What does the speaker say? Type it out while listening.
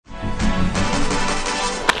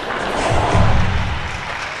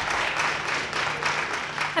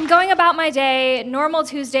going about my day, normal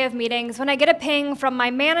Tuesday of meetings, when I get a ping from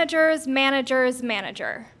my manager's manager's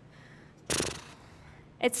manager.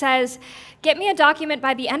 It says, get me a document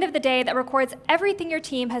by the end of the day that records everything your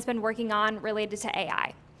team has been working on related to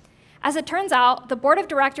AI. As it turns out, the board of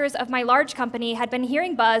directors of my large company had been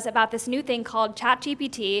hearing buzz about this new thing called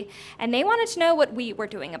ChatGPT, and they wanted to know what we were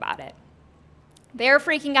doing about it. They're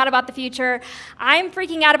freaking out about the future. I'm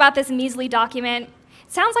freaking out about this measly document.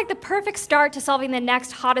 It sounds like the perfect start to solving the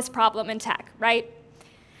next hottest problem in tech, right?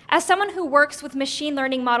 As someone who works with machine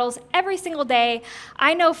learning models every single day,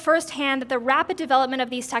 I know firsthand that the rapid development of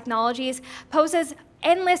these technologies poses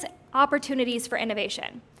endless opportunities for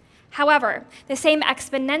innovation. However, the same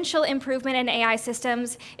exponential improvement in AI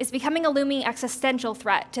systems is becoming a looming existential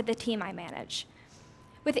threat to the team I manage.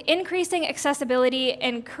 With increasing accessibility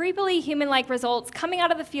and creepily human-like results coming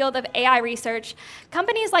out of the field of AI research,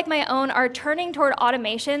 companies like my own are turning toward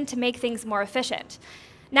automation to make things more efficient.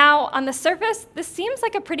 Now, on the surface, this seems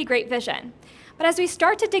like a pretty great vision. But as we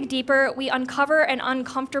start to dig deeper, we uncover an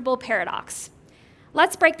uncomfortable paradox.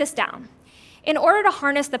 Let's break this down. In order to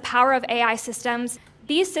harness the power of AI systems,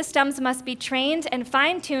 these systems must be trained and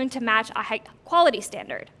fine-tuned to match a high-quality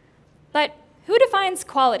standard. But who defines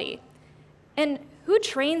quality? And who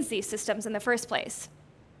trains these systems in the first place?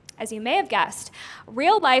 As you may have guessed,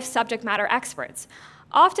 real-life subject matter experts,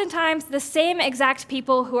 oftentimes the same exact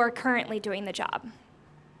people who are currently doing the job.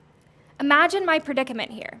 Imagine my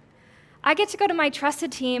predicament here. I get to go to my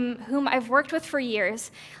trusted team, whom I've worked with for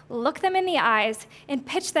years, look them in the eyes, and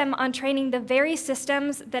pitch them on training the very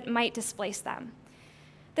systems that might displace them.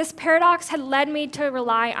 This paradox had led me to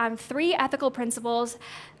rely on 3 ethical principles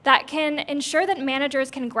that can ensure that managers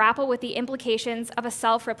can grapple with the implications of a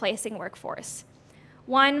self-replacing workforce.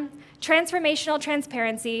 1, transformational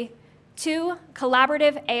transparency. 2,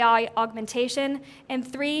 collaborative AI augmentation. And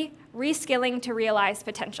 3, reskilling to realize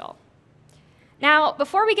potential. Now,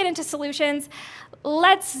 before we get into solutions,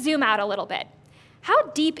 let's zoom out a little bit. How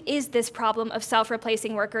deep is this problem of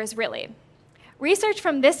self-replacing workers really? Research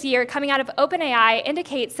from this year coming out of OpenAI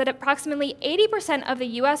indicates that approximately 80% of the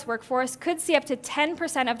US workforce could see up to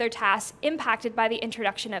 10% of their tasks impacted by the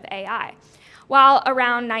introduction of AI, while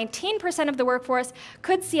around 19% of the workforce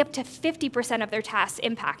could see up to 50% of their tasks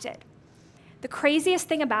impacted. The craziest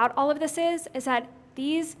thing about all of this is that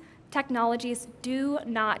these technologies do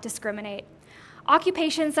not discriminate.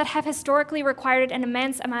 Occupations that have historically required an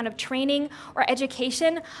immense amount of training or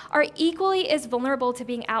education are equally as vulnerable to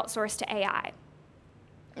being outsourced to AI.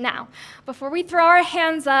 Now, before we throw our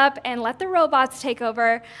hands up and let the robots take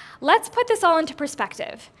over, let's put this all into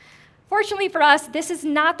perspective. Fortunately for us, this is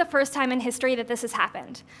not the first time in history that this has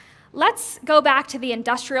happened. Let's go back to the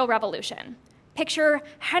Industrial Revolution. Picture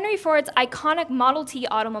Henry Ford's iconic Model T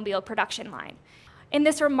automobile production line. In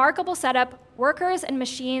this remarkable setup, workers and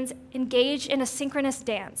machines engaged in a synchronous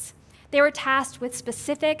dance. They were tasked with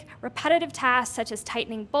specific, repetitive tasks such as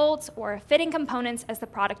tightening bolts or fitting components as the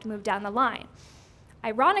product moved down the line.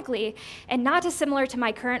 Ironically, and not dissimilar to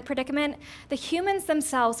my current predicament, the humans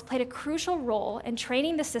themselves played a crucial role in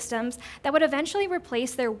training the systems that would eventually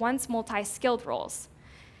replace their once multi-skilled roles.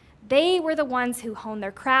 They were the ones who honed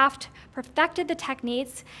their craft, perfected the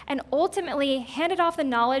techniques, and ultimately handed off the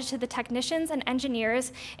knowledge to the technicians and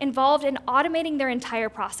engineers involved in automating their entire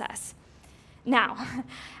process. Now,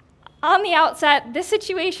 on the outset, this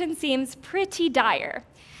situation seems pretty dire.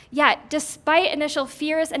 Yet, despite initial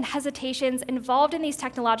fears and hesitations involved in these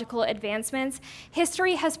technological advancements,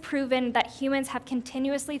 history has proven that humans have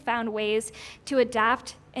continuously found ways to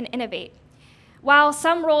adapt and innovate. While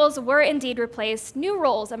some roles were indeed replaced, new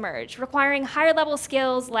roles emerged, requiring higher-level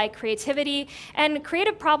skills like creativity and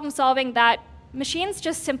creative problem-solving that machines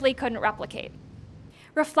just simply couldn't replicate.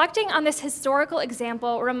 Reflecting on this historical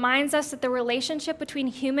example reminds us that the relationship between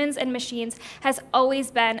humans and machines has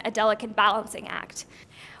always been a delicate balancing act.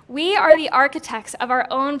 We are the architects of our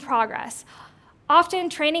own progress, often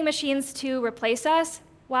training machines to replace us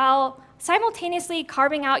while simultaneously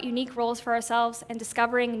carving out unique roles for ourselves and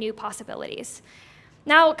discovering new possibilities.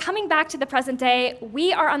 Now, coming back to the present day,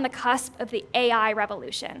 we are on the cusp of the AI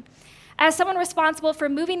revolution. As someone responsible for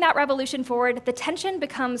moving that revolution forward, the tension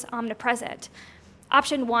becomes omnipresent.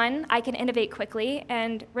 Option 1, I can innovate quickly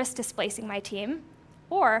and risk displacing my team.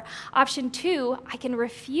 Or option 2, I can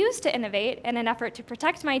refuse to innovate in an effort to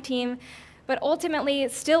protect my team, but ultimately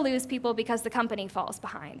still lose people because the company falls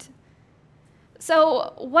behind.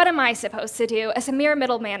 So what am I supposed to do as a mere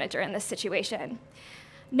middle manager in this situation?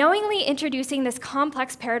 Knowingly introducing this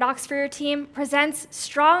complex paradox for your team presents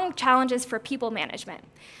strong challenges for people management.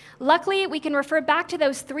 Luckily, we can refer back to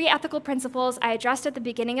those 3 ethical principles I addressed at the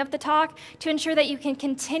beginning of the talk to ensure that you can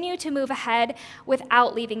continue to move ahead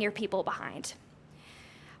without leaving your people behind.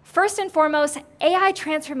 First and foremost, AI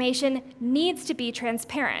transformation needs to be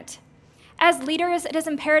transparent. As leaders, it is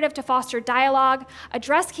imperative to foster dialogue,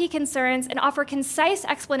 address key concerns, and offer concise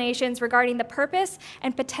explanations regarding the purpose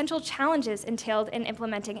and potential challenges entailed in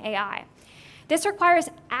implementing AI. This requires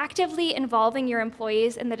actively involving your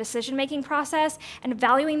employees in the decision-making process and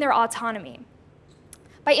valuing their autonomy.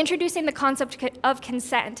 By introducing the concept of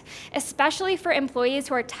consent, especially for employees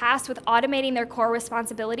who are tasked with automating their core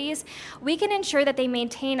responsibilities, we can ensure that they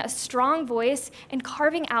maintain a strong voice in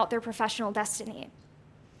carving out their professional destiny.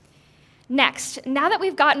 Next, now that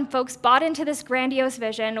we've gotten folks bought into this grandiose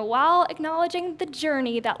vision while acknowledging the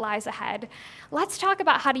journey that lies ahead, let's talk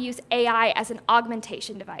about how to use AI as an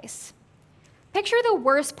augmentation device. Picture the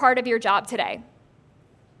worst part of your job today.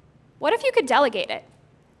 What if you could delegate it?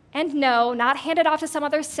 And no, not hand it off to some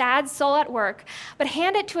other sad soul at work, but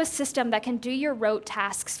hand it to a system that can do your rote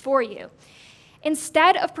tasks for you.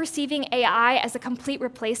 Instead of perceiving AI as a complete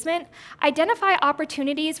replacement, identify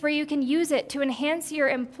opportunities where you can use it to enhance your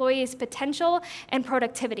employees' potential and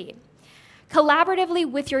productivity.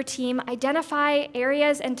 Collaboratively with your team, identify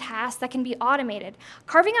areas and tasks that can be automated,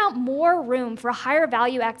 carving out more room for higher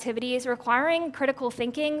value activities requiring critical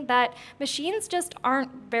thinking that machines just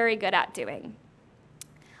aren't very good at doing.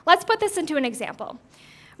 Let's put this into an example.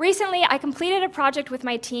 Recently, I completed a project with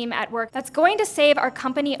my team at work that's going to save our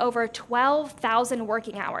company over 12,000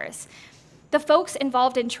 working hours. The folks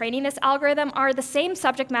involved in training this algorithm are the same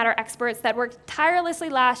subject matter experts that worked tirelessly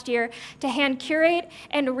last year to hand curate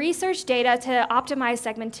and research data to optimize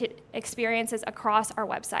segmented experiences across our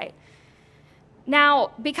website.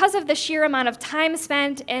 Now, because of the sheer amount of time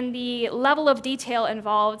spent and the level of detail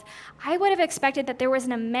involved, I would have expected that there was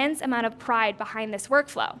an immense amount of pride behind this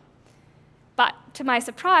workflow. But to my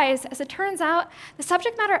surprise, as it turns out, the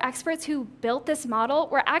subject matter experts who built this model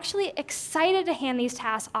were actually excited to hand these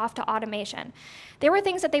tasks off to automation. There were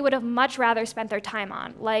things that they would have much rather spent their time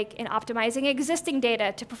on, like in optimizing existing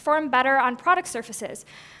data to perform better on product surfaces,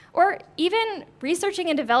 or even researching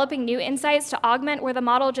and developing new insights to augment where the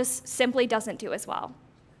model just simply doesn't do as well.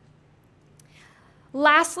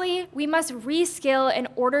 Lastly, we must reskill in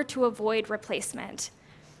order to avoid replacement.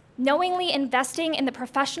 Knowingly investing in the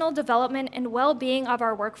professional development and well-being of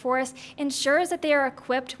our workforce ensures that they are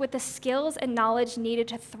equipped with the skills and knowledge needed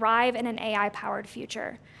to thrive in an AI-powered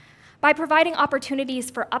future. By providing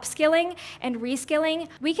opportunities for upskilling and reskilling,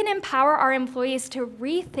 we can empower our employees to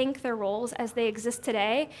rethink their roles as they exist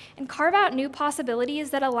today and carve out new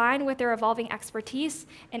possibilities that align with their evolving expertise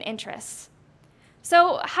and interests.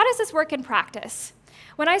 So, how does this work in practice?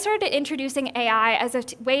 When I started introducing AI as a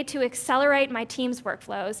way to accelerate my team's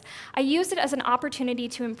workflows, I used it as an opportunity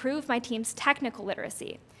to improve my team's technical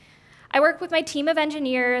literacy. I worked with my team of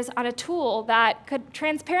engineers on a tool that could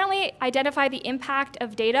transparently identify the impact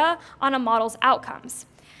of data on a model's outcomes.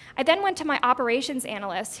 I then went to my operations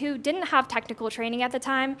analysts who didn't have technical training at the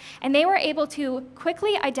time, and they were able to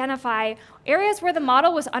quickly identify areas where the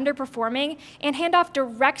model was underperforming and hand off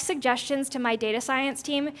direct suggestions to my data science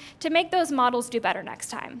team to make those models do better next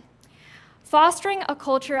time. Fostering a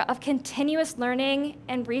culture of continuous learning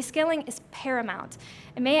and reskilling is paramount.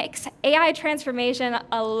 It makes AI transformation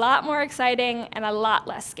a lot more exciting and a lot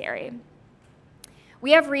less scary.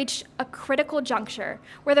 We have reached a critical juncture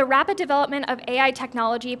where the rapid development of AI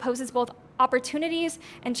technology poses both opportunities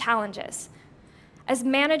and challenges. As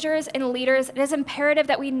managers and leaders, it is imperative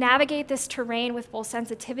that we navigate this terrain with both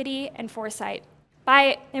sensitivity and foresight.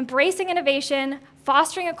 By embracing innovation,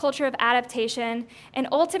 fostering a culture of adaptation, and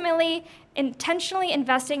ultimately intentionally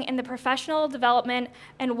investing in the professional development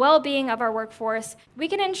and well-being of our workforce, we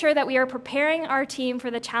can ensure that we are preparing our team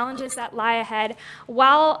for the challenges that lie ahead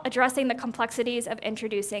while addressing the complexities of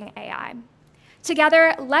introducing AI.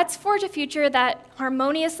 Together, let's forge a future that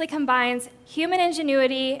harmoniously combines human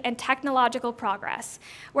ingenuity and technological progress,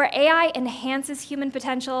 where AI enhances human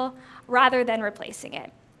potential rather than replacing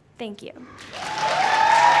it. Thank you.